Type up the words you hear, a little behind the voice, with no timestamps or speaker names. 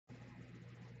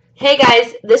Hey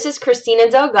guys, this is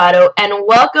Christina Delgado and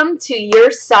welcome to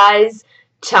your CIZE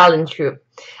challenge group.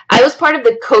 I was part of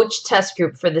the coach test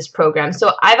group for this program,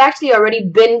 so I've actually already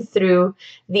been through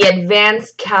the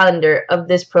advanced calendar of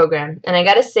this program, and I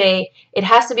gotta say it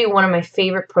has to be one of my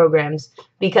favorite programs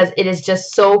because it is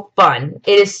just so fun.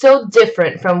 It is so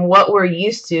different from what we're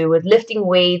used to with lifting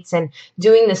weights and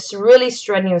doing this really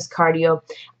strenuous cardio.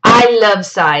 I love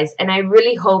CIZE, and I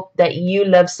really hope that you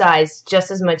love CIZE just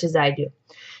as much as I do.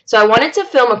 So I wanted to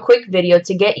film a quick video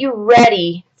to get you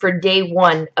ready for day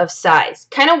one of CIZE.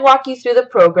 Kind of walk you through the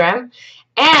program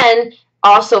and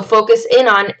also focus in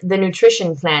on the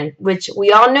nutrition plan, which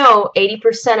we all know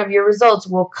 80% of your results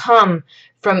will come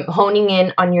from honing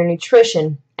in on your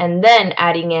nutrition and then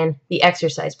adding in the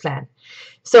exercise plan.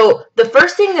 So the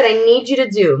first thing that I need you to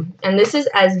do, and this is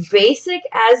as basic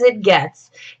as it gets,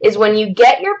 is when you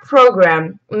get your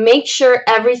program, make sure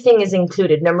everything is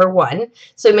included, number one.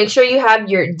 So make sure you have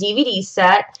your DVD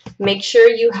set, make sure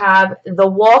you have the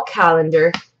wall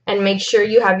calendar, and make sure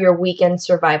you have your weekend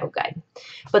survival guide.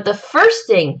 But the first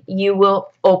thing you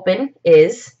will open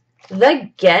is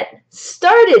the Get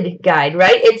Started guide,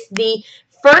 right? It's the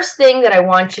first thing that I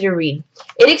want you to read.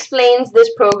 It explains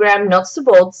this program nuts to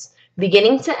bolts,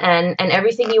 beginning to end, and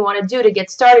everything you want to do to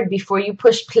get started before you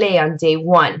push play on day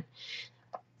one.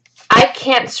 I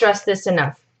can't stress this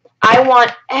enough. I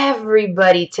want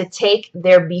everybody to take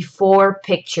their before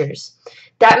pictures.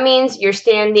 That means you're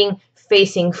standing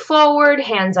facing forward,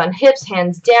 hands on hips,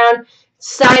 hands down,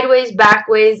 sideways,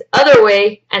 backways, other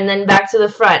way, and then back to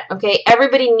the front. Okay,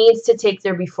 everybody needs to take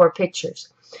their before pictures.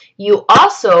 You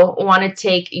also want to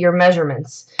take your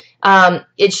measurements.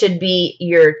 It should be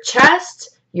your chest,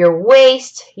 your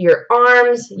waist, your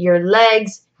arms, your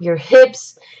legs, your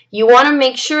hips. You want to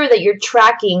make sure that you're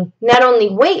tracking not only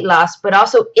weight loss, but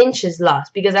also inches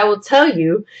lost, because I will tell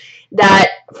you that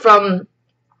from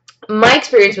my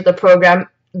experience with the program,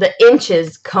 the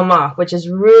inches come off, which is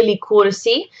really cool to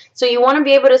see. So you want to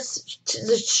be able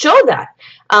to show that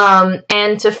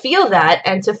and to feel that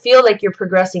and to feel like you're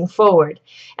progressing forward.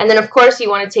 And then, of course, you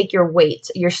want to take your weight,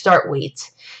 your start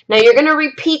weight. Now, you're going to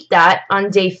repeat that on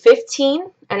day 15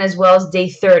 and as well as day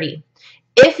 30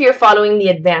 if you're following the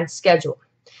advanced schedule.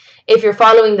 If you're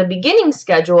following the beginning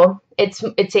schedule, it's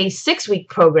a 6-week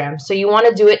program, so you want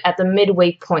to do it at the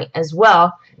midway point as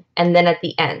well and then at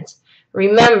the end.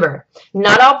 Remember,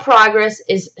 not all progress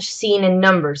is seen in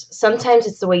numbers. Sometimes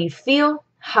it's the way you feel,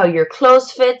 how your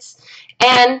clothes fits,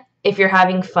 and if you're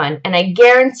having fun. And I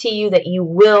guarantee you that you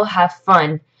will have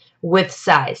fun with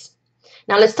CIZE.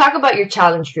 Now let's talk about your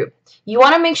challenge group. You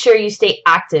want to make sure you stay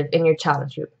active in your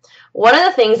challenge group. One of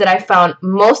the things that I found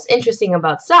most interesting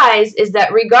about CIZE is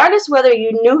that regardless whether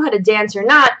you knew how to dance or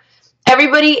not,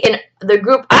 everybody in the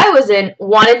group I was in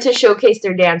wanted to showcase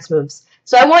their dance moves.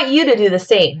 So I want you to do the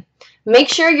same. Make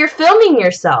sure you're filming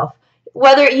yourself.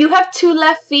 Whether you have 2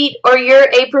 left feet or you're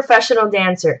a professional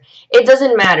dancer, it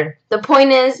doesn't matter. The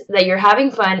point is that you're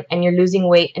having fun and you're losing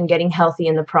weight and getting healthy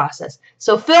in the process.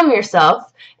 So film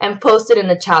yourself and post it in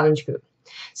the challenge group.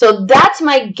 So that's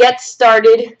my get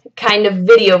started kind of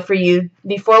video for you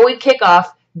before we kick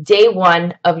off day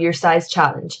one of your CIZE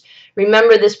challenge.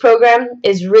 Remember, this program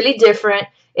is really different.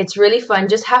 It's really fun.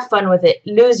 Just have fun with it.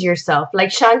 Lose yourself. Like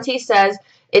Shanti says,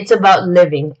 it's about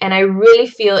living, and I really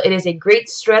feel it is a great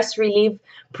stress relief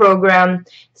program,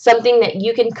 something that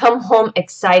you can come home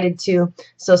excited to.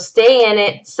 So stay in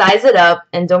it, size it up,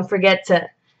 and don't forget to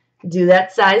do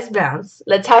that CIZE bounce.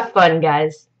 Let's have fun,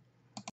 guys.